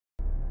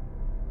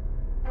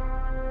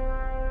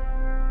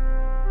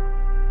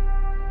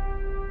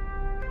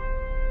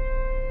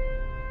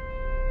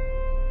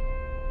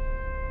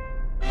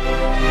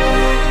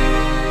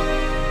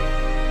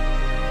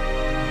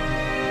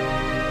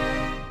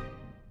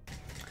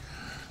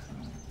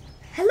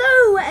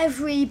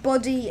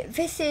everybody,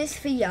 this is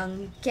the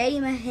Young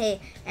Gamer here,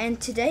 and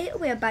today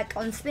we are back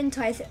on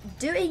Spintires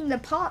doing the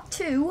part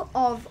 2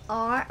 of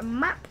our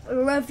map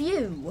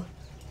review.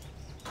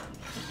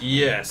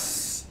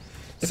 Yes.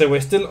 So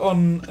we're still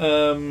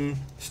on,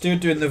 still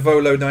doing the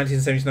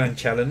Voto.1979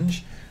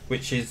 challenge,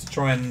 which is to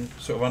try and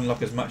sort of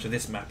unlock as much of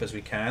this map as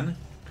we can,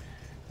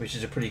 which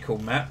is a pretty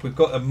cool map. We've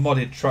got a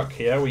modded truck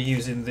here. We're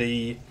using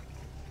the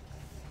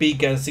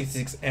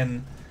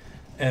BGAN66N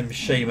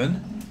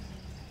Shaman.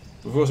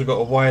 We've also got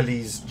a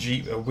Wiley's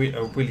Jeep, a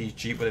Willys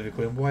Jeep, whatever you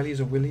call them.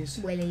 Wileys or Willies?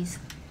 Willies.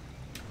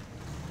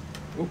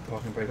 Oh,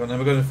 parking brake on. Then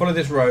we're going to follow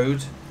this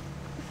road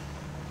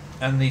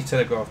and these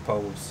telegraph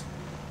poles,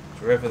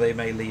 wherever they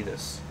may lead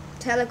us.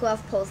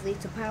 Telegraph poles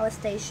lead to power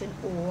station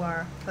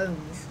or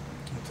homes.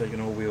 I'm taking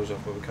all wheels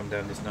off when we come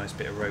down this nice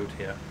bit of road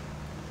here.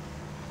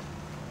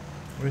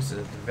 This is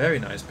a very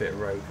nice bit of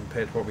road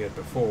compared to what we had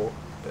before.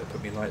 Better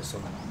put me lights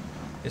on.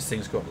 This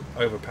thing's got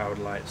overpowered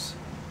lights.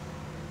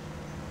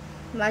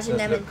 Imagine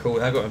them look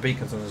cool. I've got my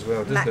beacons on as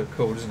well. It does look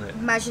cool, doesn't it?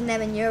 Imagine them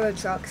in Euro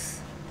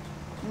trucks.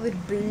 You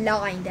would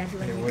blind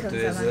everyone who comes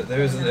around.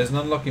 There's an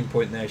unlocking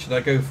point there. Should I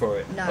go for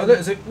it? No. Oh,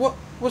 look,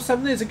 what's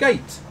happening? There's a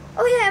gate.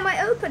 Oh yeah, it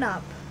might open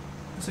up.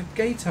 There's a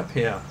gate up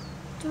here.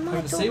 I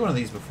haven't seen one of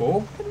these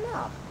before. Open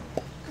up.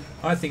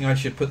 I think I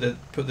should put the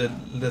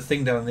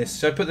thing down on this.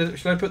 Should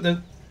I put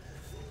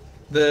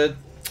the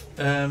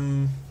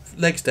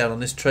legs down on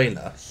this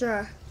trailer?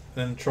 Sure.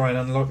 And try and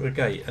unlock the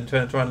gate and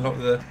try and unlock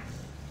the.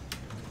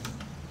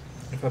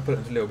 If I put it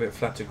into a little bit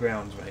flatter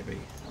ground, maybe.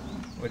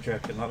 What do you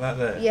reckon? Like that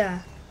there?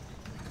 Yeah.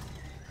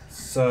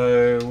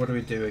 So, what do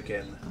we do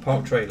again?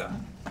 Park trailer.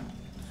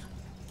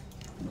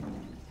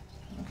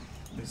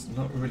 It's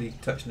not really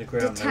touching the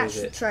ground, though, is it?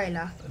 Detached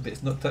trailer. But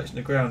it's not touching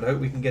the ground. I hope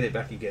we can get it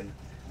back again.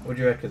 What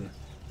do you reckon?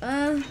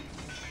 Oh,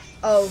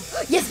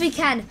 yes, we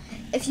can.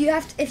 If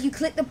you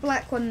click the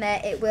black one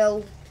there, it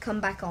will come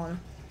back on.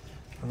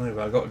 I know,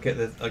 but I got to get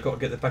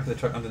the back of the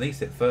truck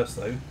underneath it first,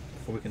 though,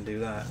 before we can do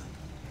that.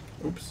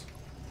 Oops.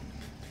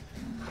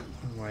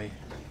 Way.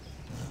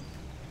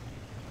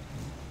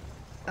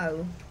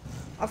 Oh,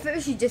 I think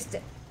we should just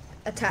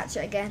attach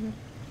it again.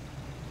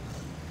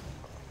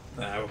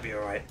 Nah, we'll be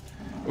alright.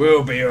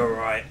 We'll be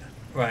alright.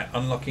 Right,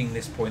 unlocking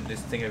this point,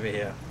 this thing over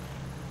here.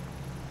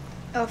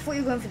 Oh, I thought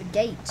you were going for the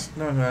gate.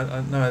 No.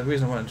 The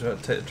reason I wanted to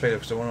take the trailer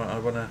because I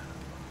want to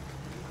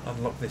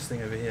unlock this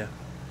thing over here.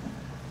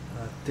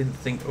 I didn't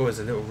think. Oh, there's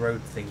a little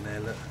road thing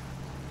there. Look.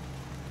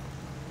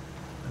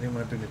 I didn't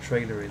want to bring the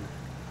trailer in.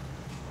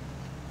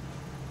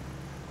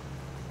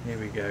 Here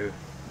we go.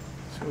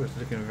 So it's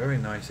looking very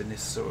nice in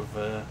this sort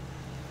of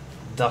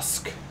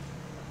dusk.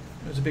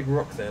 There's a big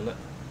rock there, look,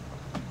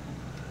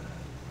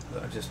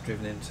 that I've just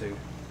driven into.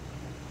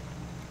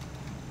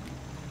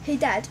 Hey,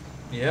 Dad.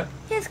 Yep.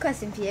 Here's a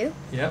question for you.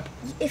 Yep.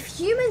 If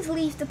humans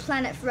leave the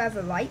planet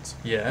forever, right?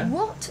 Yeah.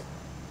 What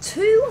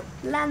 2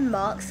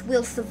 landmarks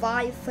will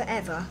survive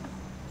forever?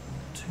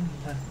 2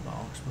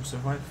 landmarks will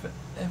survive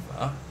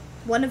forever?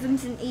 One of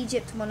them's in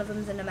Egypt, one of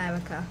them's in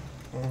America.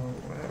 Well,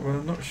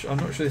 I'm not sure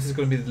this is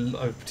going to be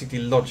a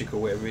particularly logical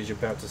whatever it is you're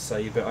about to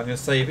say, but I'm going to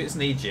say if it's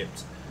in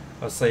Egypt,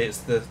 I'll say it's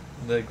the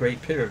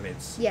Great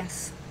Pyramids.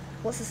 Yes.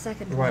 What's the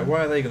second one? Right,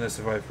 why are they going to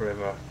survive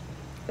forever?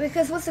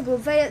 Because what's the goal?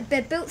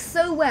 They're built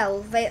so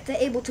well, they're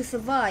able to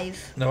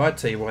survive. No, I'd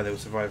tell you why they will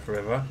survive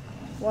forever.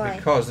 Why?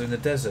 Because they're in the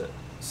desert.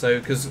 So,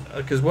 because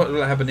what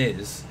will happen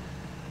is,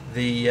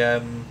 the,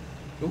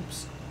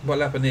 oops, what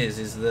will happen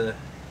is the,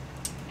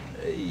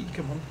 hey,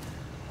 come on.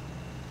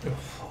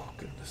 Oh,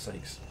 goodness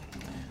sakes.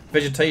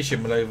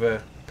 Vegetation will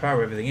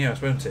overpower everything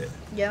else, won't it?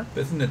 Yeah.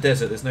 But in the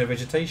desert, there's no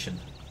vegetation.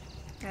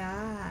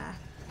 Ah.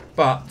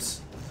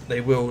 But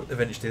they will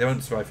eventually. They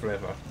won't survive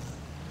forever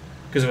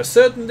because of a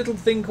certain little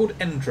thing called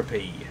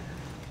entropy.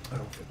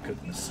 Oh, for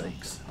goodness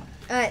sakes!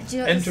 Do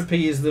you know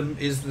entropy is the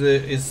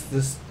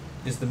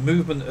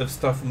movement of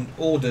stuff from an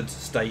ordered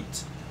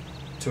state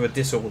to a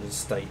disordered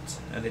state,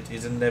 and it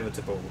is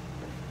inevitable.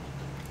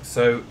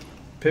 So,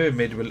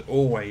 pyramid will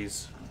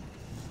always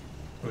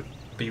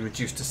be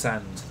reduced to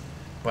sand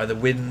by the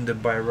wind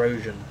and by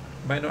erosion.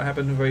 It may not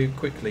happen very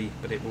quickly,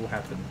 but it will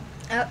happen.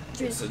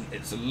 It's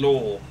a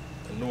law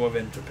of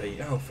entropy.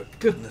 Oh, for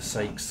goodness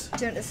sakes!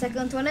 Do you know what the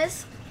second one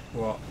is?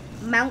 What?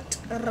 Mount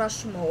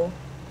Rushmore.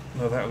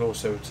 No, that will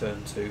also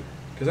return to,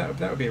 because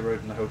that would be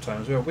eroding the whole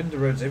time as well. Wind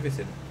erodes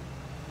everything.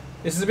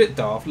 This is a bit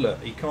daft.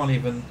 Look, you can't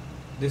even.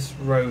 This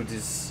road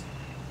is.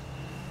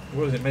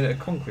 What is it? Made out of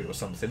concrete or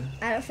something?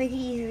 I don't think it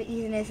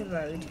even is a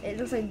road. It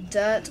looks like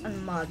dirt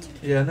and mud.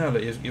 Yeah, no,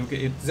 look, you'll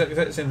get exactly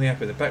the same thing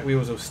happen. The back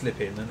wheels will slip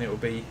in, and it will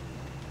be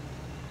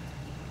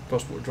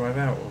possible to drive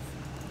out of.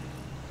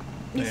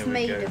 It's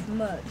made of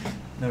mud.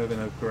 Now we're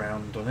going to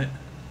ground on it.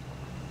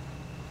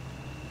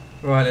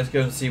 Right, let's go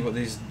and see what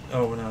these.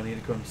 Oh no, I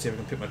need to go and see if I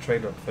can pick my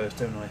trailer up first,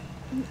 don't I?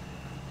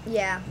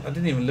 Yeah. I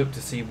didn't even look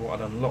to see what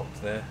I'd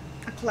unlocked there.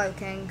 A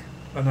cloaking.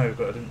 I know,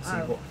 but I didn't see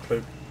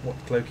what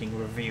cloaking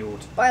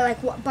revealed. By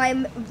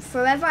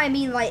forever, I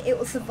mean like it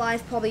will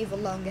survive probably the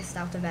longest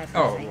out of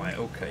everything. Oh right,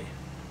 okay.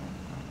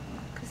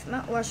 Because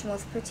Mount Rushmore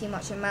is pretty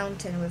much a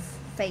mountain with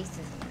faces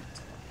in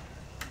it.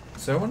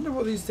 So I wonder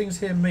what these things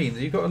here mean.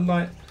 You've got to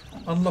like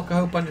unlock a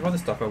whole bunch of other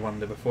stuff, I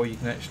wonder, before you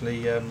can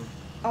actually... Oh,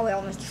 we're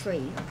on a tree.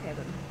 Okay,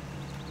 then.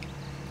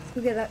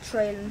 We'll get that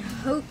trail and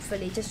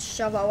hopefully just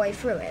shove our way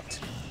through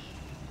it.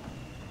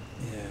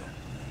 Yeah,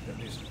 I've got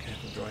to do some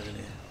careful driving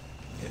here.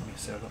 Get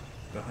myself up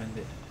behind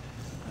it.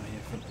 Oh yeah,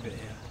 front of it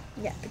here.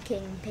 Yeah, the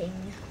king ping.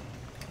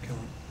 Come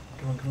on.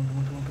 Come on, come on, come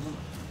on, come on, come on.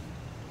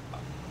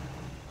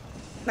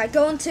 Right,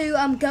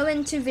 go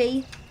into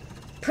V.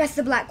 Press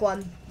the black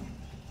one.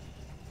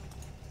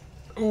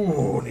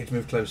 Ooh, need to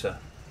move closer.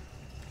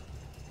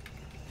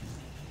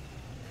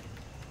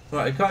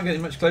 Right, I can't get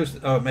much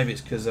closer. Oh, maybe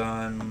it's because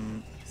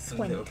I'm a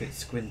little bit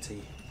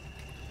squinty.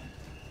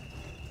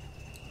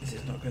 This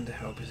is not going to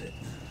help, is it?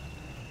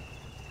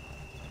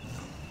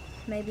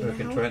 Maybe We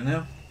can try it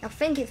now. I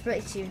think it's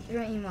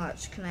pretty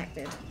much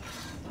connected.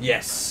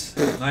 Yes,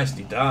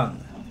 nicely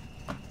done.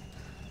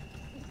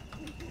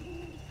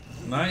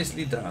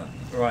 Nicely done.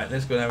 Right,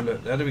 let's go and have a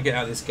look. How do we get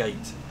out of this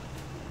gate?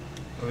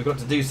 Well, we've got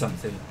to do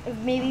something.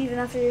 Maybe even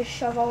have to just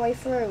shove our way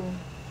through.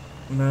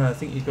 No, I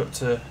think you've got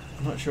to...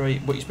 I'm not sure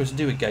what you're supposed to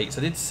do with gates.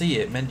 I did see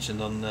it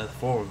mentioned on the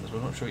forums, but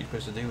I'm not sure what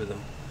you're supposed to do with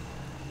them.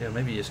 Yeah,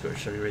 maybe you just got to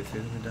shove your way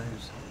through them, who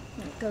knows?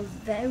 Go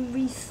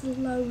very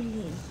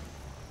slowly.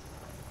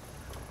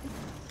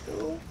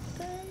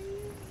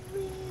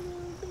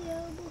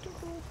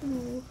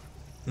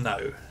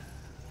 No.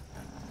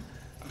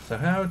 So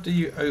how do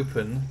you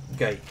open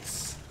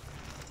gates?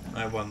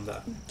 I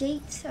wonder.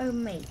 Gates are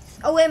mates.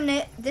 Oh, wait a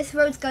minute. This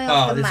road's going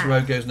off the map. This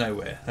road goes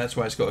nowhere. That's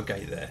why it's got a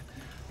gate there.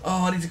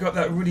 Oh, I need to go up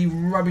that really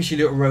rubbishy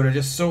little road I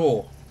just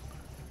saw.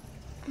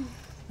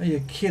 Are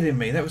you kidding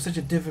me? That was such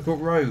a difficult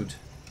road.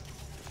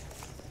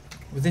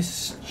 With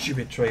this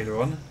stupid trailer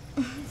on.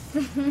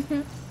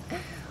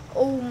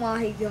 Oh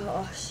my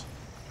gosh.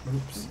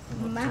 Oops,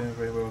 I'm not doing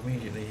very well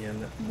immediately here.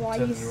 Why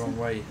turning the wrong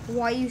way.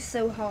 Why are you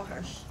so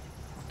harsh?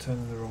 I'm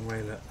turning the wrong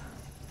way, look.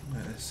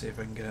 Right, let's see if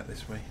I can get out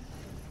this way.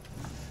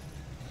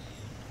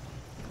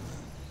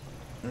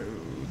 Oh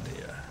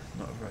dear,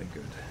 not very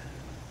good.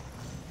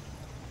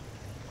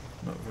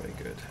 Not very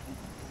good.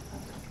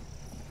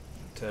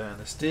 Turn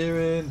the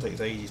steering,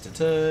 takes ages to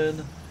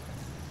turn.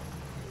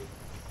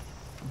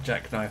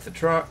 Jackknife the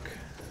truck.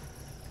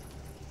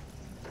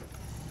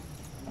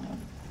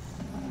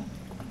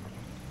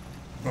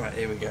 Right,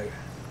 here we go.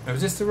 Oh,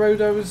 was this the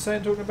road I was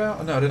talking about?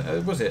 Oh,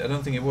 no, was it? I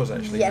don't think it was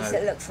actually. Yes, no.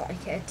 it looks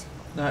like it.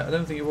 No, I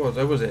don't think it was.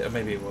 Oh, was it? Or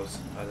maybe it was.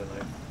 I don't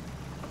know.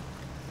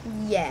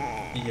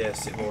 Yeah.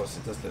 Yes, it was.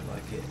 It does look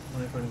like it. I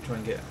wonder if I can try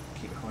and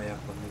keep high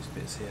up on these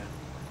bits here.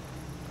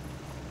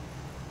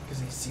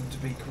 Because these seem to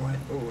be quite...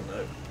 Oh,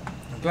 no.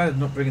 I'm glad I'm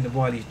not bringing the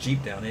Wiley's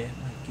Jeep down here.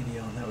 My giddy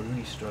on, that would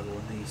really struggle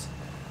on these.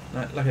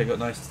 Luckily I got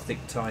nice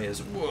thick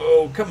tyres.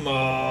 Whoa, come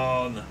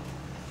on!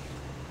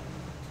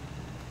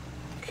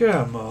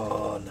 Come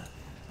on!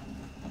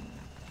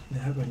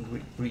 Now, I hope I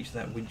can reach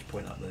that winch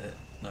point up there.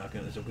 No, okay,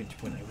 there's a winch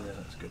point over there.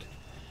 That's good.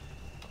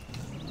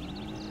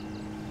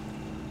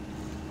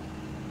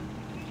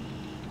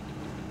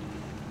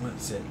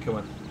 That's it. Come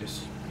on,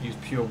 just use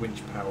pure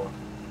winch power.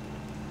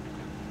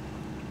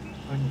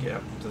 If I can get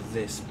up to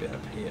this bit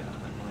up here,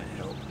 that might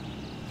help.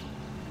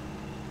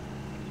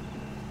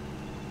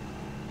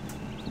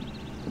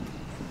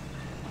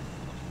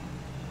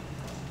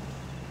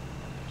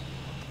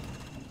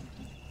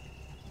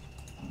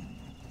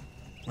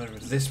 Over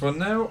to this one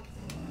now.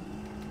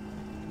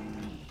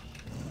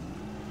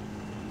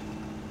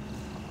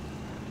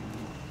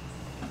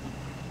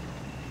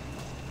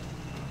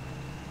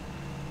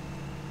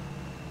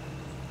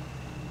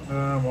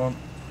 Come on.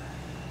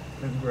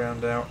 Let the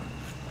ground out.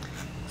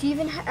 Do you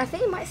even I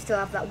think you might still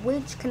have that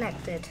winch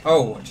connected.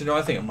 Oh, do you know,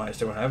 I think I might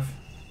still have.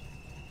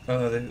 Oh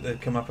no,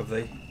 they've come up, have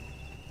they?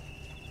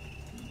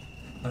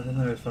 I don't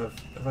know if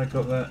I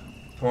got that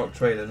park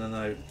trailer, no,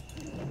 no.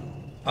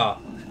 Ah.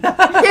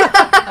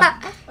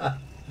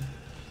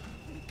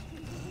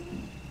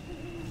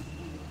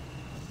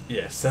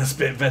 Yes, that's a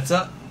bit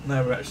better.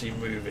 Now we're actually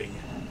moving.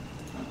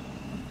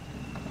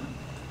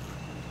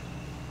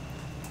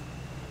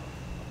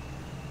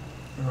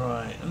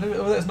 Right.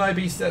 Oh, that's an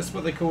IBC. That's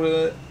what they call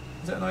it.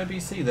 Is that an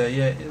IBC there?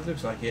 Yeah, it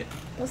looks like it.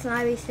 What's an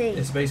IBC?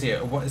 It's basically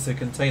it's a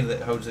container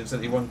that holds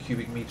exactly 1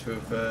 cubic metre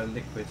of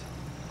liquid.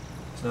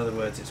 So in other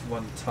words, it's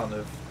 1 tonne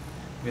of...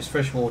 If it's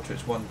fresh water,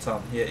 it's 1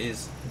 tonne. Yeah, it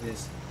is. It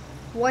is.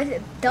 Why is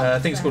it dumped I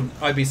think it's there?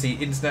 called IBC,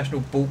 International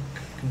Bulk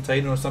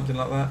Container or something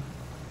like that.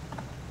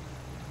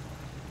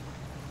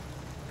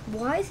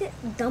 Why is it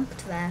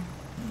dumped there?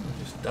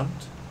 Just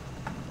dumped.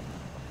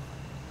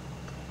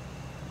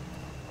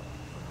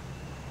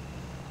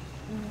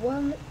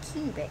 One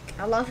cubic.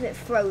 I love if it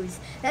froze.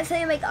 Let's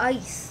say you make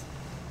ice.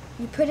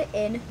 You put it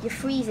in, you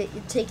freeze it,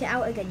 you take it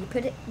out again, you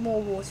put it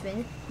more water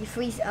in, you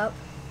freeze it up,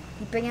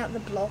 you bring out the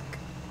block,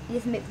 you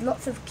just make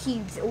lots of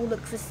cubes that all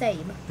look the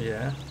same.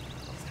 Yeah.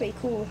 It's pretty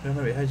cool. I don't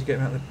know, how do you get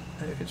them out?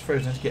 If it's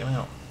frozen, how do you get them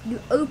out? You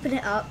open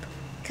it up,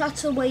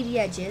 cut away the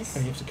edges. Oh,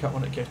 you have to cut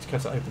one. You have to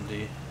cut it open, do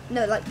you?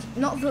 No, like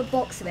not the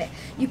box of it.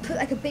 You put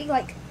like a big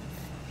like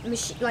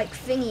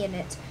thingy in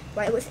it.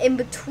 Right, it was in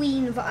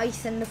between the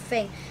ice and the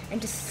thing, and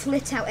just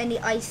slit out any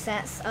ice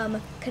that's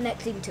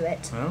connecting to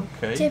it.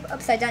 Okay. Tip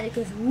upside down, it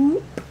goes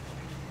whoop,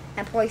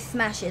 and probably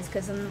smashes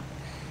because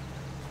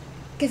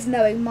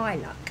knowing my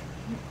luck.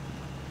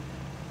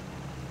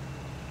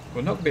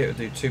 We're not going to be able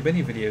to do too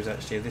many videos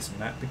actually of this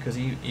map because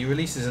he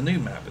releases a new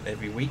map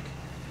every week.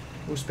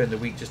 We'll spend a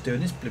week just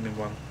doing this blooming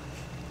one.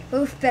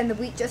 We'll spend the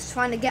week just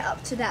trying to get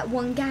up to that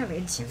one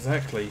garage.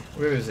 Exactly.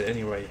 Where is it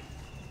anyway?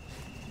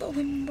 But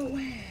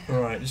where?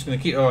 Alright, just going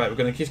to keep. Alright, we're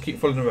going to just keep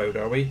following the road,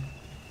 are we?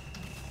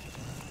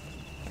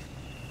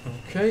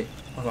 Okay.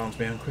 I'll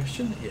answer my own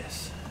question.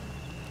 Yes.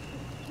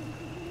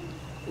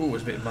 Oh,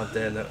 there's a bit of mud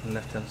there on the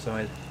left hand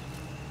side.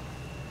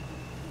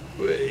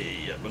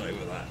 Way up and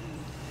over that.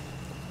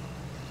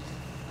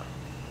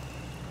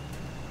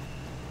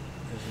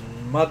 There's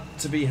mud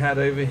to be had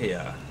over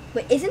here.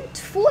 Wait, isn't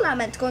Fallout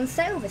meant to go on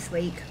sale this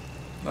week?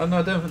 Oh no,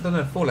 I don't know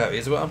if Fallout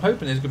is. Well, I'm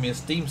hoping there's going to be a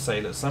Steam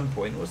sale at some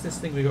point. What's this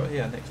thing we got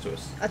here next to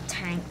us? A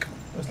tank.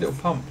 That's a little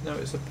pump. No,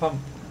 it's a pump.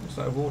 It's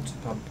like a water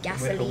pump.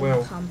 Gasoline A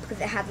well. pump, because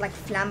it had like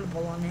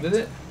flammable on it. Did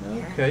it?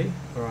 Yeah. Okay.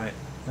 Alright.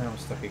 Now I'm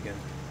stuck again.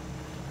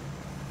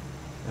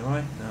 Am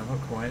I? No,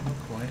 not quite. Not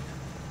quite.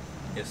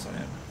 Yes, I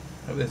am.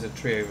 Oh, there's a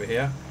tree over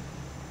here.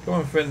 Come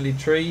on, friendly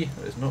tree.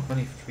 There's not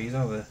many trees,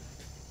 are there?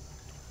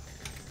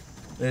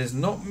 There's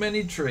not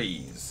many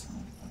trees.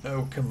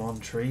 Oh, come on,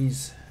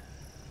 trees.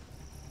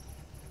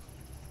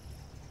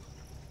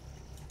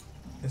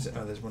 Is it?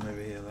 Oh, there's one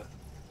over here.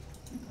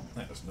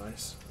 That was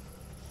nice.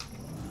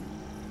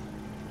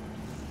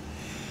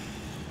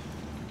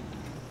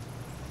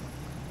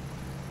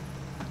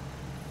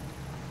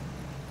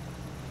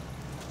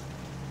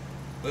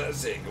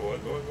 That's it. Go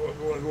on, go on, go on,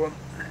 go on, go on.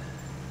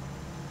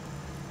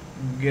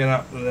 Get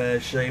up there,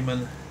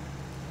 shaman.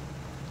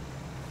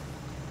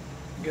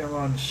 Come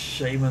on,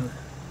 shaman.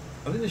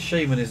 I think the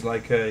shaman is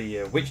like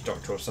a witch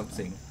doctor or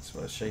something. That's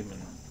what a shaman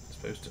is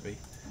supposed to be.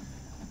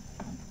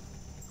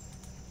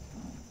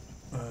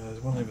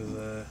 There's one over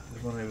there.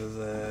 There's one over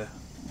there.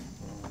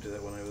 Oh, we'll do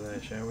that one over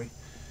there, shall we?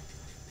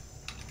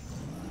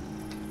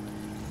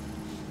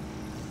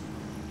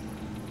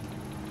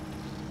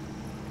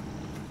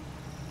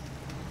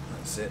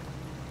 That's it.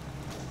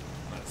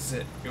 That's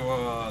it. Go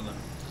on.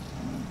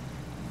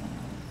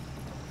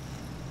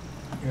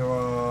 Go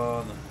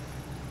on.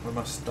 What am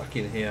I stuck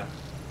in here?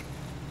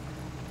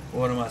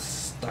 What am I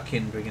stuck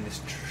in bringing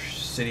this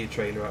city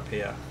trailer up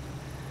here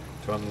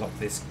to unlock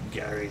this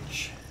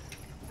garage?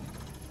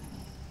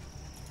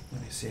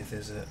 Let me see if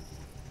there's a...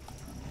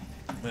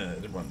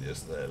 there's one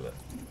just there. Look.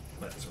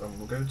 That's one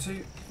we'll go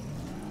to.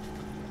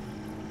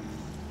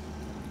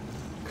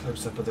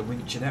 Close up of the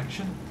winch in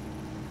action.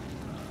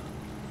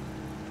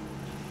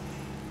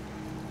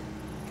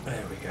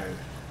 There we go.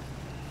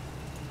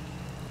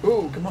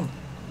 Oh, come on.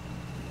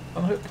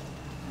 Unhook.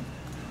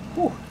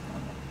 Whew.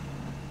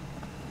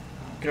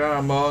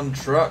 Come on,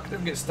 truck.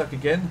 Don't get stuck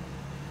again.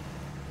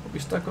 We'll be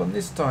stuck on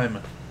this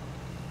time.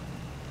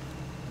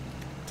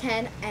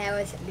 10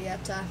 hours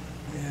later.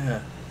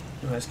 Yeah.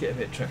 Well, let's get a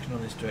bit of traction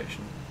on this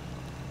direction.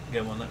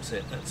 Go on, that's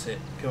it, that's it.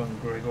 Come on,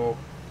 Gregor.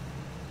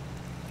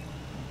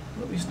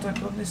 We'll be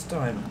stuck on this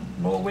time.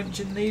 More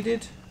winching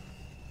needed.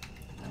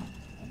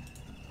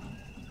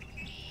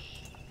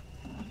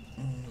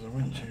 There's a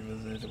winch over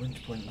there, there's a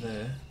winch point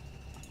there.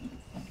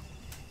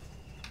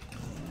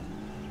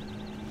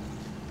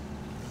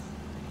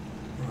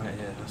 Right,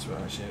 yeah, that's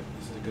right, actually.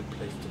 This is a good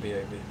place to be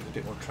over here. There's a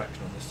bit more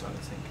traction on this side, I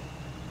think.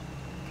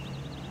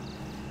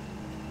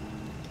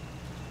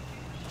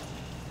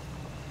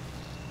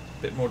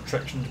 Bit more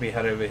traction to be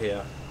had over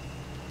here.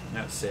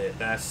 That's it,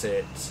 that's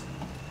it.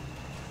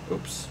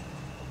 Oops.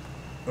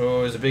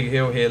 Oh, there's a big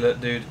hill here,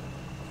 look, dude.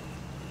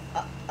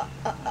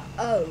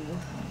 Oh.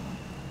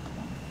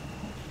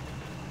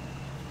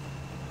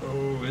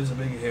 Oh, there's a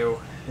big hill.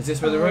 Is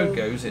this where the road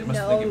goes? It must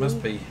think it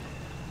must be.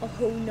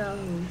 Oh no.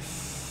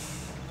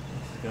 This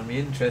is going to be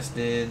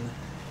interesting.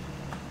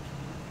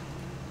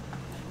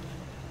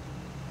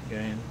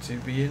 Going to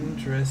be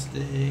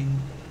interesting.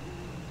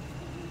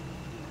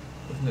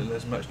 Doesn't look like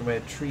there's much in the way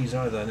of trees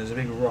either, and there's a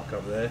big rock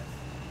up there.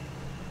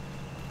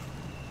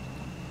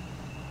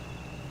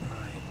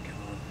 Right,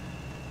 come on.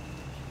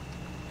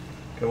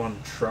 Come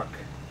on, truck.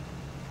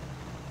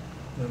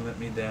 Don't let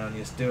me down,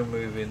 you're still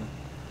moving.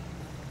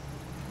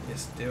 You're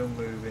still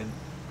moving.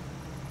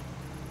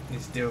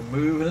 You're still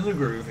moving and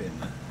grooving.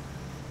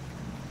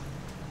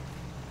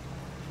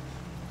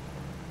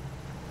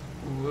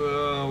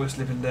 Whoa, we're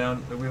slipping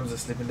down. The wheels are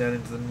slipping down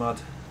into the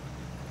mud.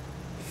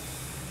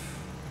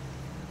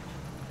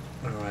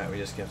 Alright, we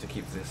just have to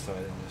keep to this side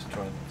and just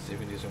try and see if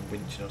we can do some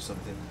winching or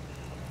something.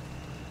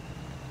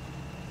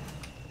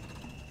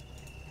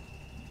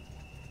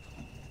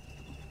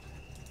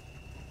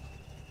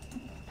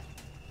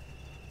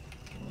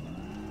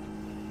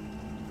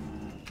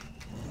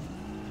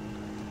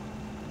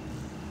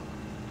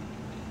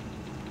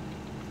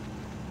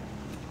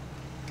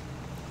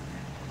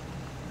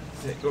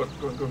 That's it. Go on,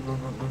 go on, go on, go on,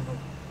 go on, go on.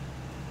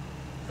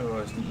 Oh,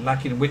 it's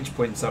lacking winch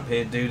points up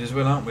here, dude, as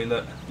well, aren't we?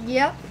 Look.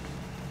 Yep.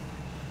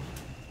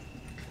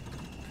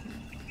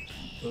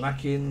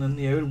 lacking in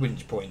the old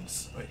winch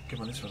points. Wait,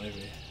 come on, this one over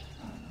here.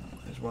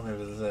 There's one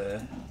over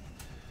there.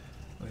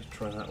 Let's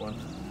try that one.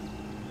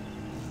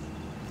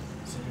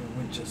 See if we can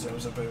winch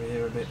ourselves up over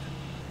here a bit.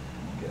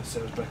 Get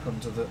ourselves back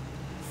onto the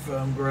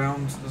firm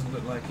ground. Doesn't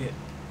look like it.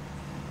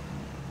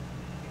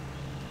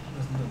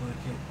 Doesn't look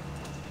like it.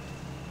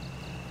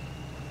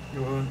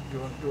 Go on,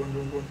 go on, go on, go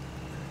on, go on.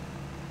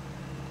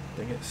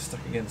 Don't get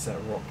stuck against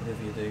that rock,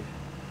 whatever you do.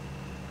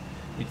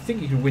 You'd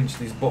think you could winch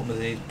these bottom of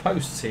these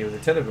posts here with the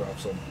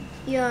telegraphs on.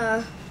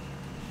 Yeah.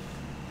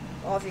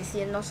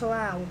 Obviously you're not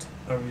allowed.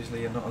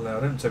 Obviously you're not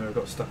allowed. Don't tell me I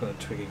got stuck on a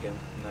twig again.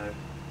 No.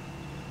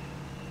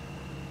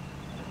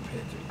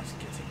 Pedro's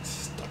getting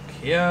stuck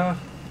here.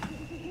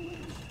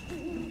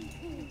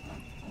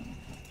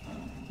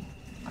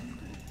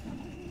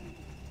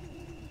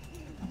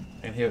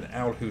 I can hear an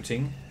owl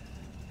hooting.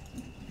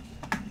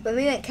 When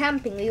we went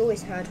camping, we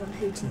always heard one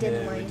hooting,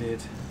 didn't we? Yeah, we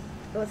did.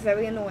 It was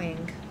very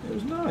annoying. It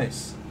was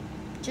nice.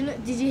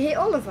 Did you hear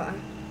Oliver?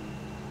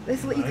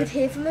 That's what you No. could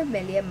hear from a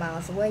million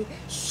miles away.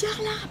 Shut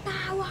up,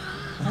 Owl!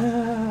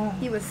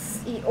 He went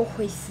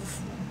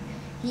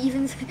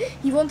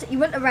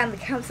around the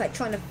campsite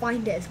trying to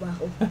find it as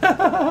well.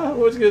 What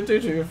was he going to do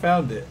to you if you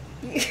found it?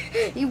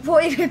 You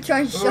probably gonna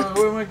try and shut.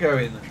 Where am I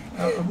going?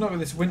 I've not got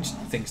this winch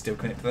thing still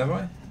connected, have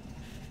I?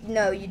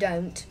 No, you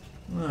don't.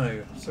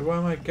 No. So why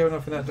am I going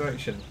off in that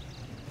direction?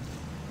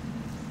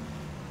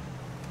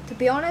 To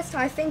be honest,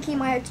 I think he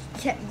might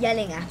have kept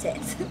yelling at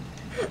it.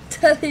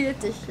 Telling it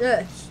to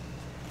shush.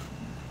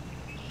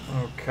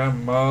 Oh,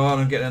 come on.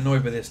 I'm getting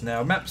annoyed with this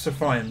now. Maps are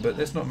fine, but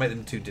let's not make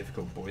them too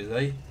difficult, boys,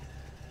 eh?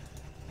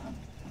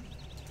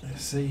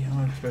 Let's see how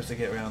I'm supposed to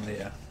get around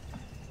here.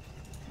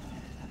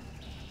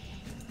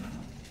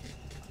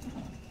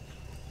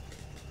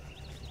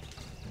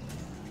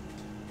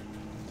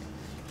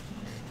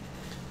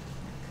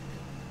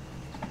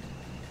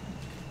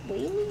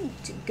 We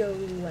need to go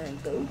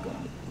and go.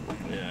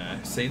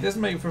 Yeah, see, this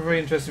doesn't make for a very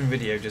interesting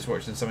video just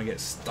watching someone get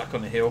stuck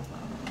on a hill.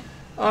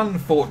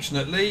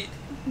 Unfortunately.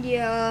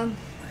 Yeah.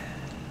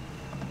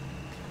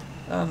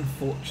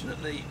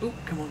 Unfortunately. Oh,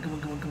 come on, come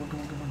on, come on, come on, come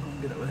on, come on, come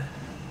on, get up there.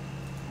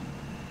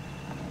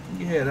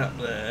 Get up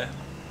there.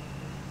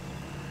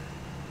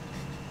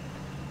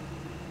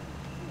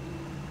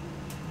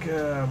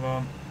 Come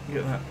on,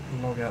 get that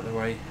log out of the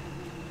way.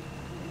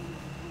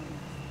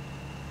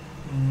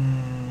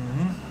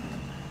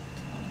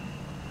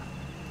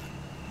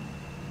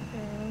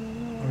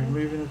 Are we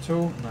moving at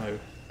all? No.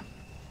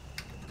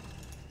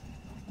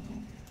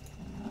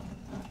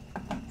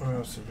 What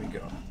else have we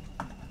got?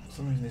 For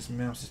some reason this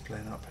mouse is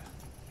playing up.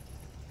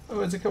 Oh,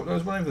 there's a couple.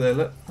 There's one over there.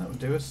 Look, that would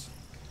do us.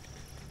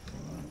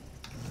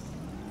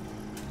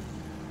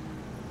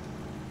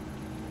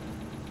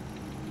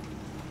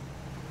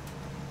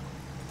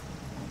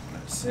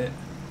 That's it.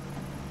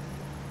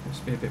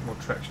 Must be a bit more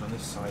traction on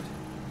this side.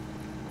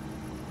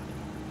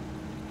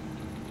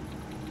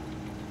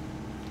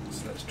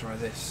 So let's try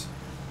this.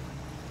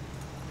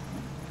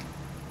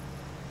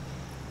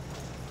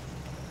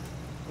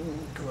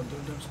 Ooh, come on,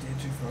 don't steer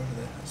too far over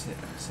there. That's it,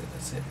 that's it,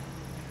 that's it.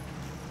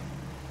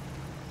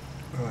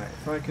 Right,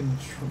 if I can,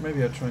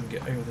 maybe I'll try and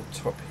get over the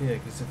top here,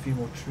 because there's a few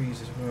more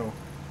trees as well.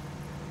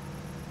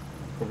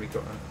 I've probably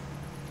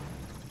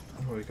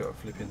got a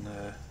flipping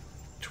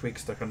twig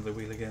stuck under the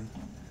wheel again.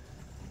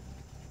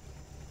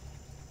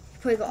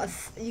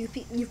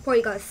 You've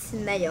probably got a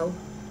snail.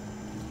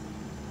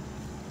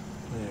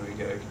 There we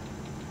go.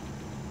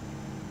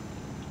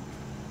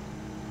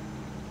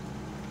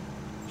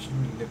 I should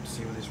really look to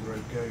see where this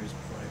road goes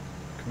before I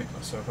commit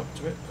myself up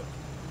to it, but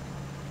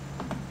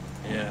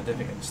yeah, I'm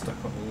definitely getting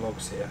stuck on the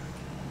logs here.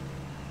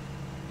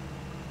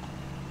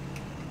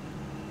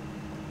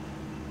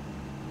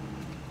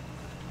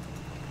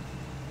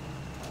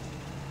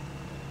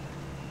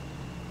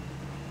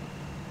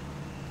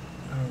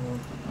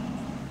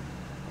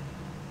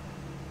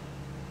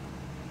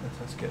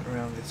 Let's get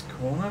around this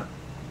corner,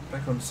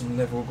 back on some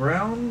level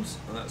ground,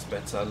 and that's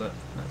better, look,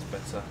 that's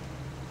better.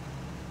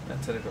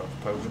 That telegraph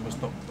pole's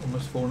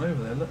almost fallen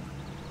over there, look.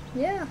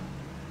 Yeah.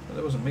 But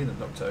that wasn't me that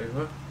knocked it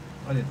over.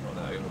 I didn't knock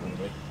that over,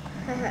 anyway.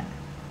 In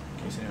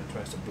case anyone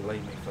tries to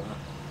blame me for that.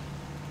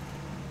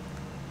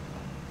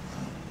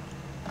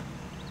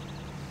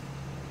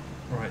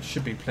 Right,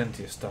 should be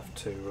plenty of stuff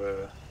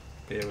to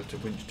be able to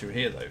winch to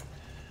here, though.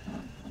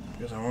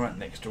 Because I'm right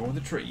next to all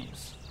the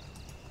trees.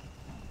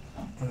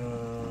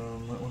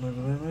 That one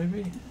over there,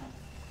 maybe?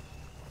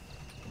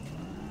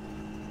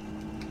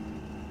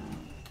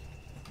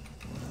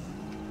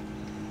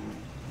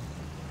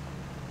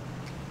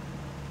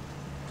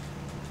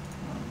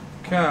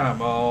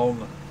 Come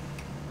on!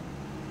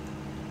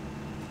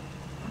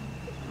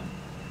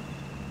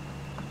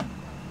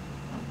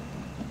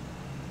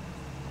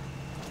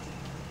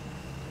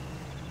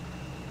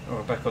 Oh,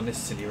 we're back on this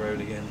silly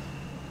road again.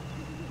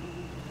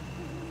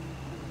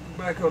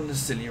 Back on the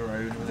silly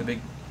road with a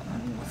big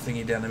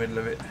thingy down the middle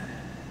of it. I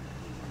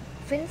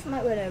think this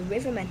might be where a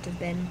river meant to have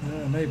been.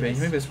 Maybe.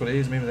 Maybe that's what it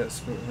is. Maybe that's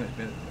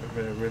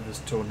where a river's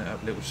torn it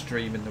up. A little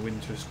stream in the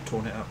winter has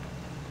torn it up.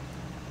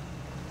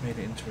 Made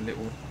it into a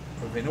little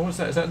Oh, what's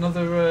that? Is that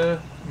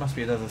another? Must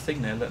be another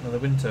thing there. Another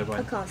wind I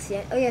turbine. can't see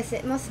it. Oh yes,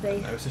 it must be.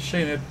 No, it's a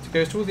shame. It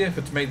goes to all the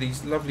effort to make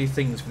these lovely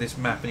things for this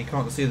map, and you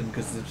can't see them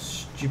because of the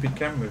stupid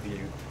camera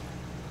view.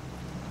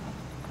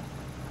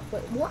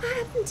 Wait, what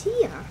happened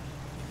here?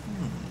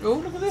 Oh,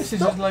 look at this!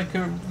 This is like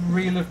a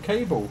reel of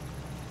cable.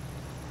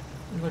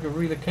 There's like a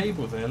reel of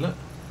cable there. Look.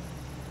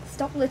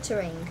 Stop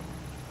littering.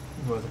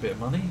 Worth a bit of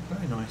money.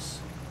 Very nice.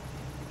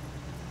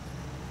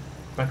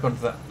 Back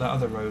onto that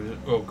other road.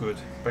 Oh, good.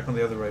 Back on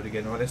the other road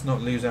again. All right, let's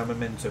not lose our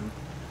momentum.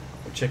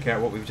 We'll check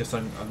out what we've just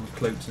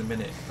uncloaked in a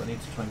minute. But I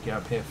need to try and get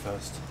up here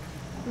first.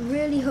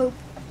 Really hope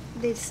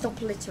they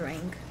stop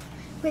littering.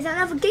 Wait, is that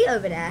another gate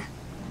over there?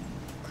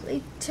 Could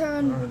they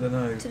turn I don't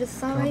know. to the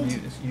side?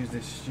 Can't use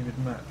this stupid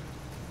map.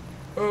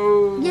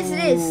 Oh! Yes,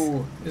 it is.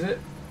 Is it?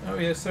 Oh,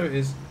 yeah, so it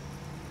is.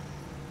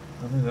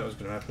 I knew that was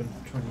going to happen.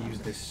 I'm trying to use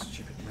this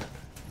stupid map.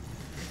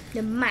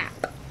 The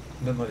map.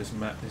 Not like this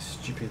map, this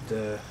stupid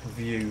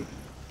view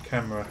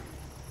camera.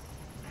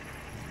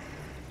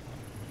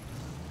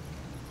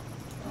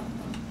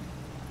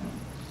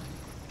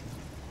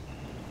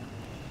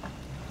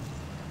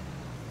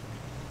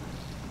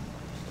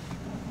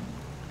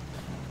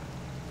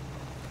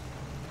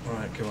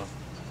 Right, come on.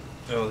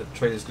 Oh, the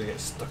trailer's going to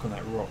get stuck on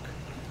that rock.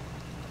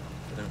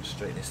 If I don't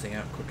straighten this thing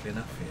out quickly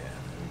enough. Yeah,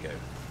 there we go.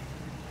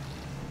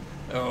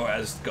 Oh, it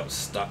has got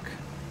stuck.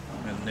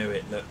 I knew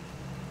it, look.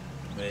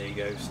 There you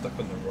go, stuck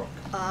on the rock.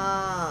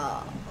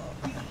 Ah.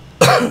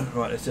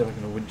 Right, let's see if I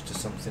can winch to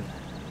something.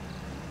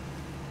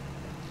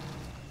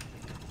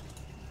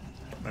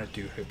 I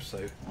do hope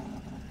so.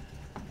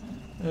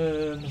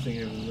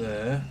 Nothing over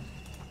there.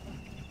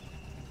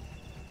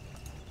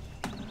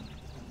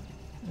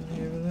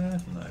 Anything over there?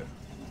 No.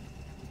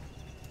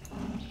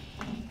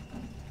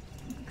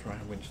 Try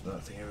and winch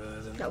that thing over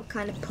there then. That will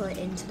kind of pull it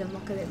into the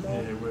rock a bit more.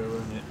 Yeah, it will,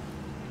 won't it?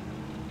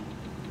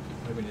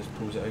 Maybe it just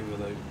pulls it over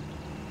though.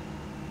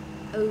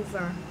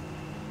 Over.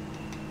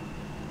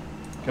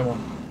 Come on.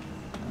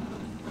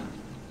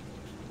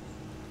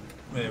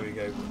 There we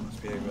go.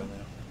 Must be over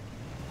now.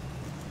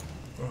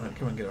 Alright,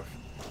 come on, get off.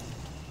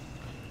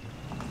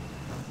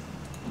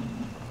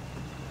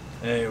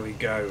 There we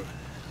go.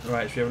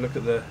 Right, should we have a look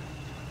at the...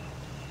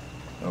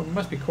 Oh, we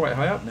must be quite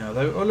high up now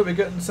though. Oh look, we're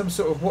getting some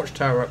sort of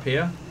watchtower up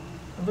here.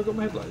 Have I got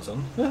my headlights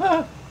on?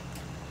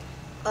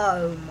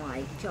 Oh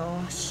my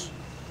gosh.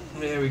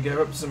 There we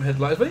go, up to some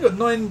headlights. We've only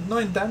got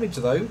 9 damage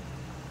though.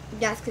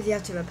 That's because you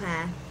have to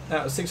repair.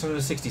 Out of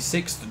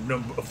 666, the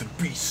number of the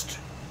beast.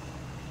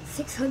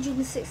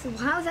 606.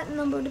 How is that the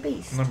number of the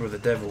beast? Number of the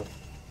devil.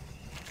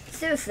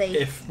 Seriously.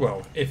 If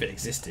it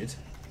existed.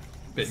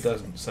 But it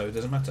doesn't, so it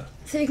doesn't matter.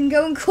 So you can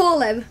go and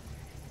call him.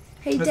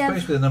 Hey, That's Dev.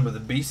 supposed to be the number of the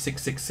beast,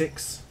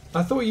 666.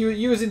 I thought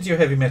you was into your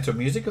heavy metal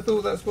music. I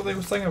thought that's what they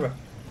were saying about.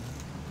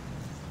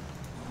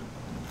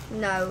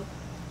 No.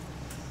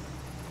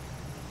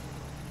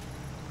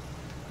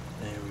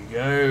 There we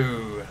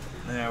go.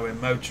 Now we're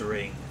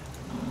motoring.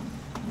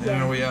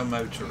 Now we are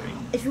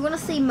motoring. If you want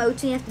to see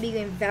motoring, you have to be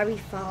going very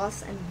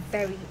fast and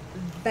very,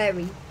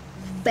 very,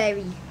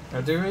 very.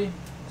 How do we?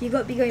 You got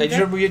to be going. Hey, do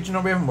you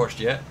know we haven't watched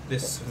yet?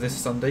 This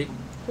Sunday.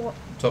 What?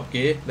 Top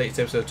Gear, latest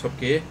episode of Top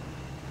Gear.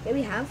 Yeah,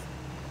 we have.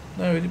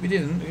 No, we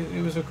didn't.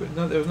 It was there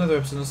was another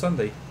episode on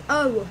Sunday.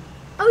 Oh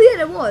yeah,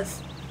 there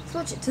was. Let's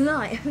watch it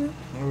tonight.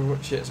 We'll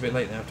watch it. It's a bit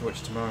late now. I have to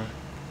watch it tomorrow.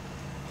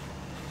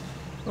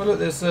 Oh look,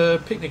 there's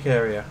a picnic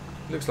area.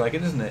 Looks like it,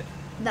 doesn't it?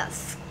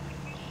 That's.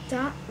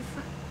 That's.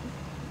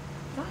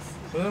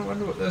 Well, I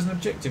wonder what there's an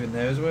objective in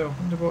there as well.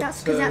 I wonder what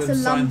That's because that's a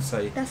signs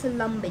say. That's a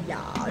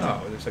lumberyard.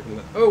 Oh, it looks like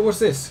a. Oh, what's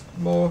this?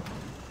 More.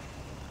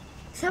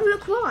 Let's have a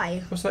look.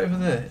 Why? What's that over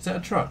there? Is that a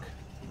truck?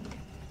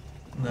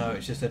 No,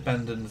 it's just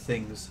abandoned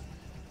things.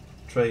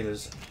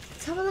 Trailers.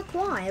 Let's have a look.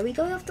 Why? Are we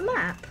going off the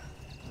map?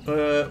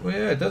 Well,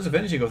 yeah, it does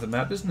eventually go off the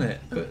map, doesn't it?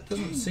 But it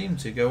doesn't seem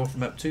to go off the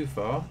map too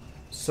far.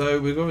 So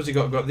we've obviously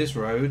got this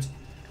road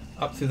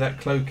up through that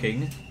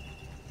cloaking.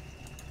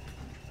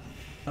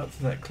 Up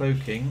to that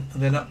cloaking,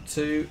 and then up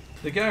to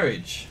the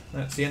garage.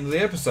 That's the end of the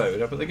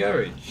episode, up at the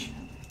garage.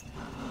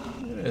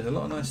 Yeah, there's a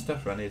lot of nice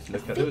stuff around here to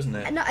look at, though, isn't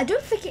there? No, I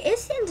don't think it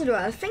is the end of the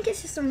road. I think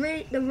it's just the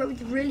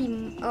road's really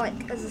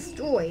like as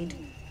destroyed.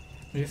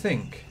 Do you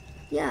think?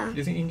 Yeah. Do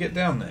you think you can get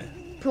down there?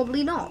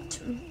 Probably not.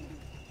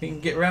 You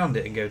can get round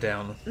it and go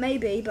down.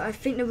 Maybe, but I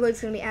think the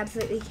road's going to be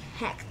absolutely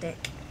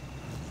hectic.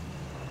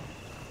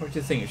 What do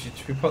you think?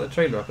 Should we put the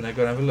trailer up and then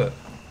go and have a look?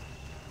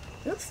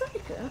 Looks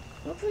like that.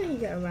 Looks like you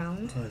get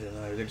around. I don't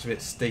know. It looks a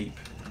bit steep.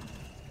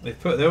 They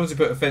obviously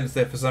put a fence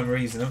there for some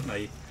reason, haven't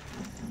they?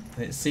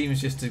 And it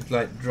seems just to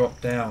like drop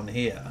down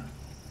here.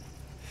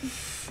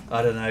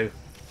 I don't know.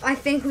 I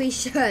think we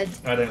should.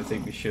 I don't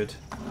think we should.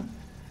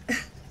 I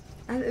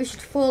think we should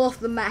fall off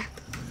the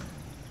map.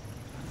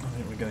 I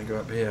think we're going to go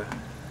up here.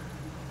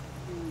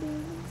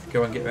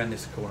 Go and get around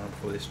this corner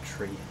before this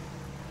tree.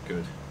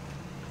 Good.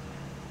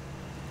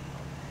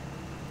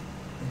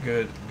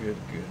 Good, good,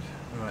 good.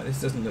 Right,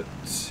 this doesn't look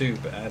too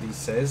bad, he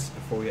says,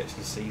 before he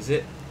actually sees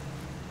it.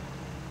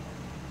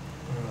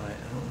 Right,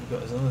 and what we've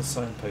got is another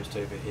signpost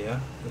over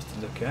here, just to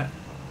look at.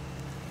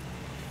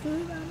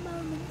 through our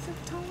moments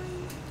of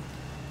time.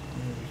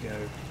 Here we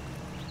go.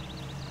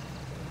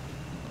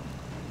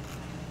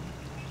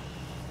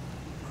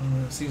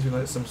 It seems to be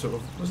like some sort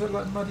of... Was that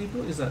like muddy...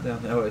 What is that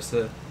down there? Oh, it's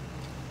the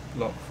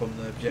block from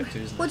the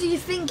objective, isn't it? What do you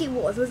think it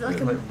was? Was it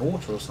like like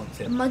water or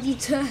something? a muddy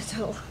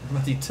turtle?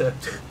 Muddy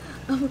turtle.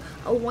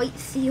 A white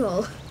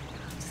seal.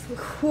 Just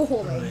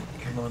crawling. Right,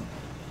 come on.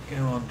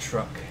 Go on,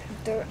 truck.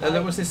 Dirt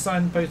Look, what's this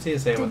signpost here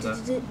say? I wonder.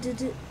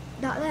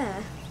 That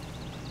there?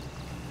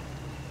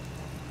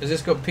 Has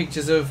this got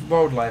pictures of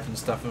wildlife and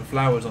stuff and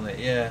flowers on it?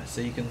 Yeah,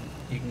 so you can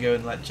go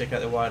and like check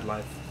out the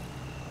wildlife.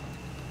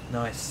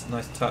 Nice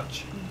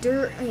touch.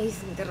 Dirt.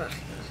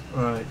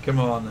 Right, come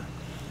on.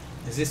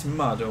 Is this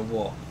mud or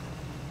what?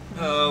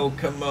 Oh,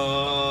 come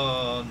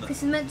on.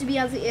 This is meant to be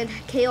as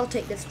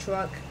chaotic, this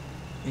truck.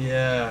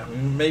 Yeah, we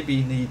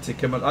maybe need to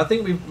come on. I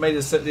think we've made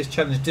this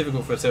challenge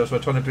difficult for ourselves by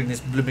trying to bring this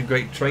blooming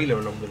great trailer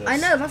along with us. I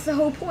know, that's the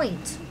whole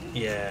point.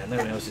 Yeah, no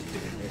one else is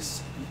doing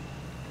this.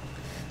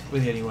 We're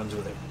the only ones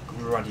with a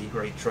ruddy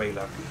great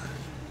trailer.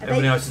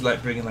 Everyone else is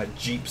like bringing like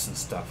jeeps and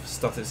stuff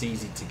that's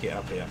easy to get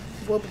up here.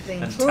 We'll be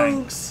bringing and trucks.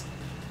 Tanks.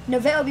 No,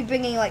 they'll be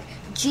bringing like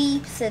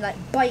jeeps and like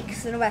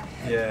bikes and all that.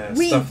 Yeah,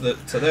 stuff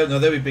that. So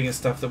they'll be bringing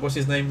stuff that. What's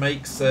his name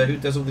makes? Who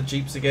does all the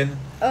jeeps again?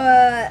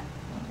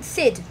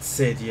 Sid.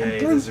 Sid, yeah.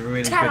 There's a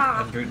really good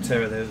and Brute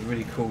Terror. There's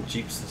really cool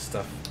jeeps and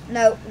stuff.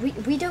 No,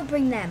 we don't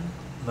bring them.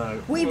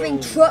 No. We bring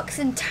trucks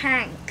and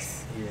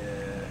tanks. Yeah.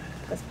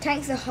 Because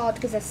tanks are hard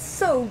because they're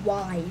so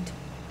wide.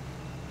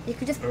 You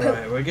could just.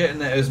 Right, we're getting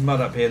there. There's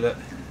mud up here. Look.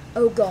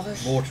 Oh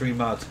gosh. Watery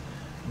mud.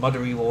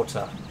 Muddery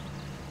water.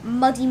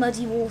 Muddy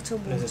water.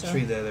 There's a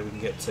tree there that we can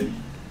get to.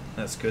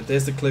 That's good.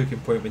 There's the cloaking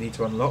point we need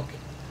to unlock.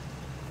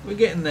 We're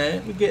getting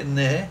there. We're getting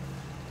there.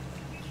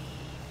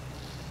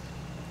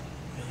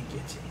 We're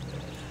getting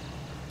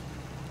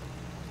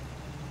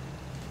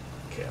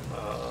there. Come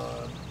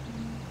on.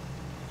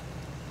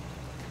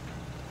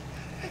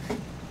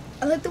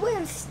 I like the way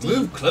I'm steam.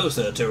 Move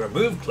closer to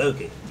remove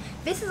cloaking.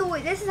 This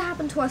has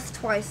happened to us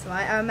twice,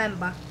 right? I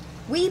remember.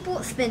 We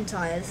bought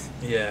Spintires.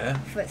 Yeah.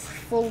 For its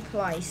full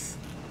price.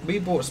 We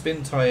bought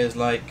Spintires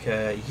like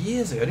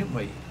years ago, didn't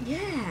we?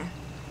 Yeah.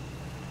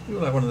 We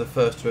were like one of the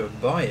first to ever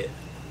buy it.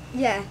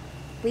 Yeah.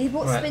 We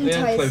bought right,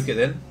 Spintires. Cloak it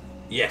then.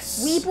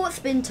 Yes. We bought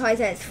Spintires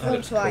at its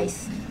full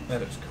price. Cool.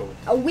 That looks cool.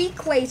 A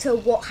week later,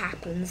 what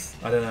happens?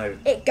 I don't know.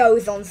 It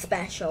goes on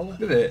special.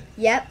 Did it?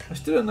 Yep. I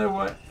still don't know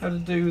how to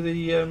do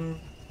the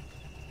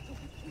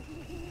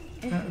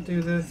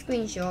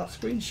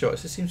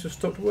screenshots. It seems to have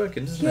stopped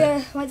working, doesn't it?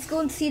 Yeah, let's go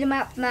and see the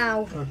map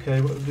now.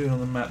 Okay, what are we doing on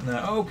the map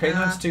now? Oh, okay,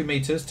 92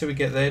 metres till we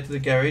get there to the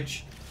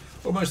garage.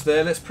 Almost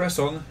there, let's press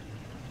on.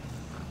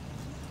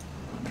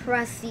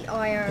 Press the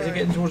iron. Is it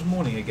getting towards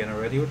morning again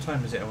already? What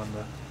time is it, I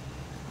wonder?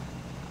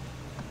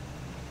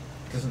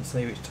 Doesn't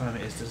say which time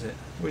it is, does it?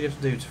 What do you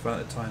have to do to find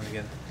out the time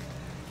again?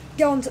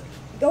 Go on to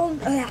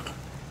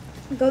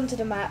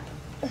the map.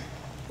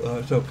 Oh,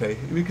 it's okay.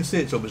 We can see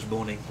it's almost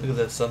morning. Look at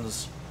the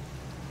sun's...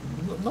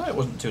 Night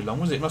wasn't too long,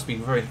 was it? It must be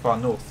very far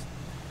north.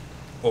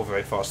 Or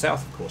very far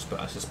south, of course,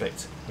 but I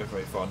suspect we're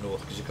very far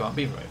north because you can't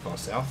be very far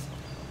south.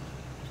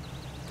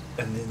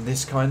 And in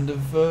this kind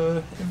of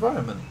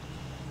environment.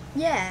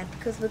 Yeah,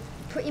 because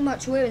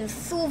we're in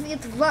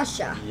Soviet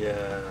Russia.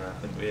 Yeah, I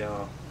think we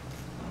are.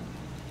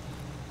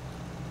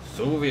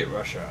 Soviet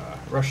Russia.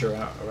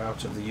 Russia are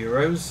out of the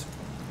Euros.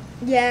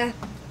 Yeah.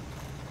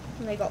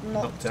 And they got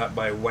knocked out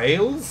by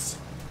Wales.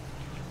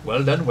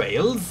 Well done,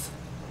 Wales.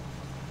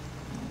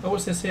 Oh,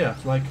 what's this here?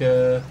 It's like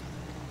a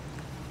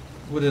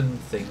wooden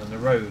thing on the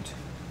road.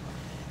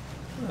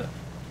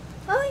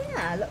 Oh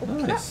yeah, little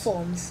nice.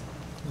 platforms.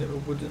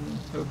 Little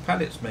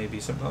pallets maybe,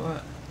 something like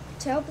that.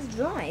 To help us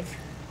drive.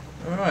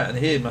 Alright, and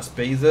here must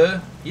be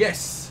the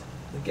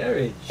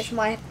garage. It's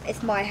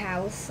my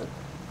house.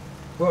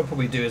 What I'll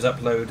probably do is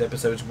upload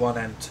episodes 1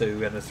 and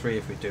 2 and 3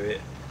 if we do it.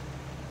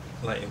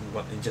 Like in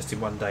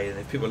one day, and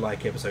if people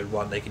like episode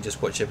 1 they can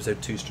just watch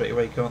episode 2 straight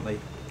away, can't they?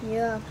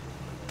 Yeah.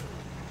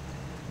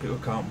 People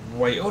can't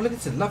wait. Oh look,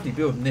 it's a lovely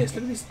building this.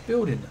 Look at this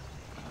building.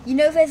 You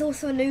know there's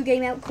also a new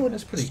game out called...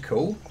 That's pretty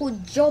cool.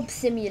 Called Job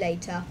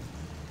Simulator.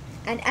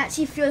 And it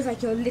actually feels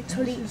like you're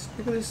literally...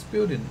 Look at this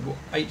building. What,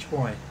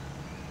 HY?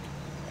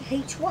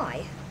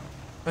 HY?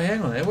 Oh,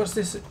 hang on there. What's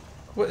this?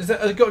 What is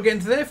that? I've got to get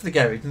into there for the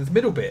garage in the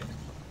middle bit.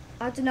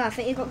 I don't know. I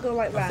think you've got to go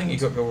right round. I think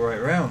you've got to go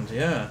right round,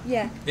 yeah.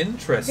 Yeah.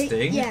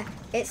 Interesting.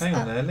 It's... Hang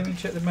on there. Let me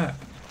check the map.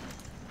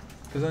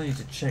 Because I need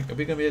to check. Are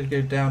we going to be able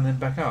to go down and then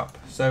back up?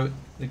 So,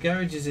 the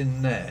garage is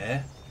in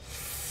there.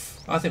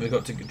 I think we've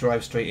got to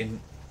drive straight in.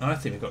 I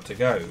think we've got to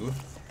go.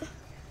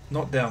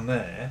 Not down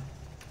there.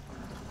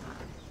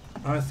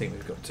 I think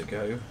we've got to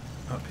go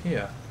up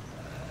here.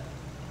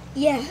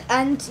 Yeah,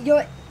 and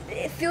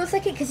it feels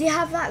like it because you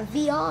have that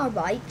VR,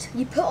 right?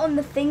 You put on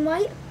the thing,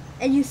 right?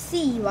 And you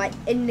see, right,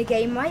 in the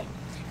game, right?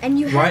 And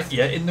you have... Right,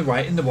 yeah, in the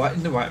right,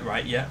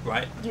 yeah,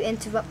 right. You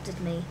interrupted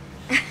me.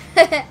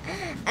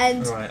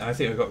 And... Right, I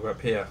think we've got to go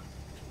up here.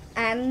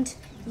 And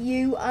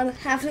you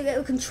have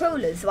little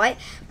controllers, right?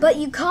 But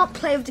you can't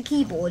play with the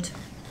keyboard.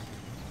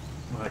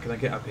 Right, can I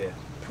get up here?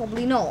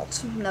 Probably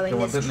not, knowing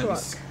Go on, this don't let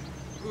me truck.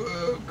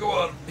 Whoa, go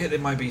on, hit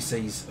in my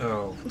BCs.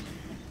 Oh.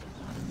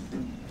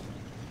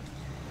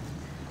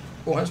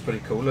 Oh, that's pretty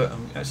cool. Look,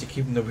 I'm actually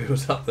keeping the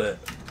wheels up there.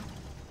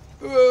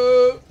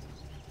 Whoa.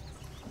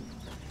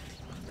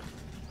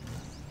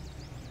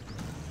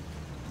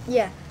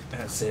 Yeah.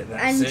 That's it,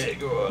 And it.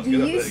 Go on. you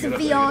Get up use there, the get up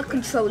there, VR get up there.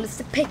 controllers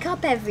to pick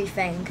up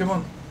everything. Come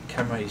on.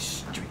 Camera,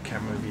 stupid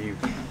camera view.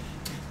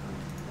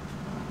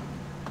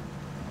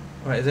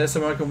 Right, is there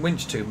somewhere I can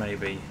winch to,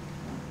 maybe?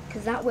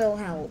 Because that will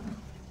help.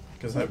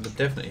 Because that would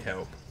definitely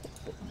help.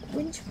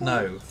 Winch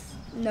No.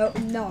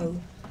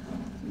 No.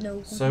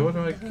 So what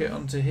do I get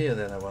onto here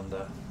then, I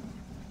wonder?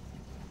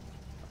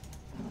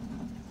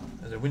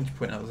 There's a winch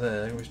point up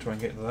there. Let's try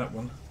and get to that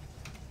one.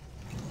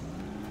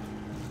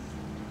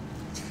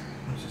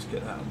 Let's just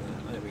get that on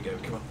there. There we go,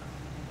 come on.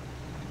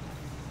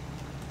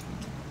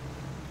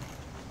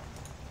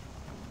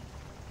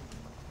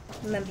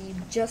 Remember, you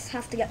just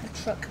have to get the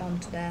truck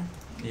onto there.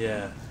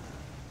 Yeah.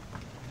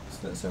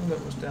 So let's have a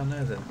look what's down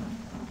there then.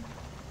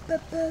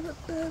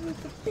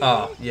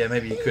 Ah, yeah,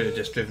 maybe you could have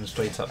just driven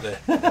straight up there.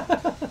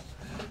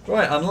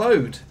 Right,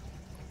 unload.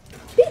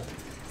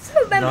 So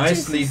remember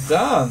Nicely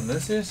done.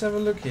 Let's just have a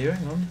look here.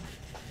 Hang on.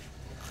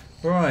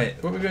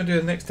 Right, what are we going to do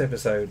in the next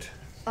episode?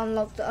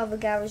 unlock the other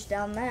garage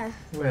down there.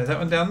 Where? That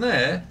one down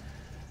there?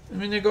 I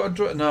mean, you've got to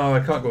drive. No, I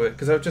can't go it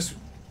because I've just.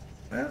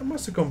 I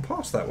must have gone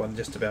past that one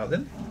just about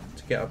then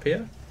to get up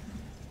here.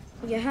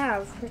 You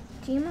have,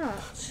 pretty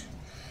much.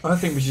 I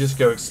think we should just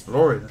go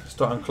exploring,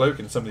 start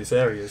uncloaking some of these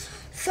areas.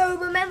 So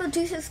remember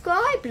to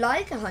subscribe,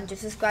 like 100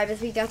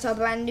 subscribers, we get our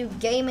brand new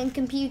gaming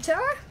computer.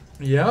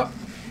 Yep.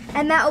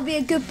 And that'll be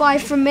a goodbye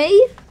from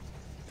me.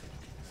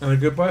 And a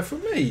goodbye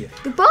from me.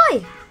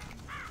 Goodbye.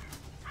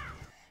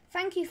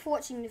 Thank you for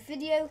watching the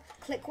video.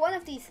 Click one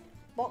of these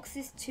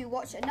boxes to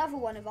watch another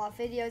one of our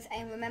videos,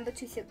 and remember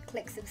to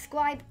click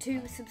subscribe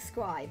to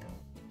subscribe.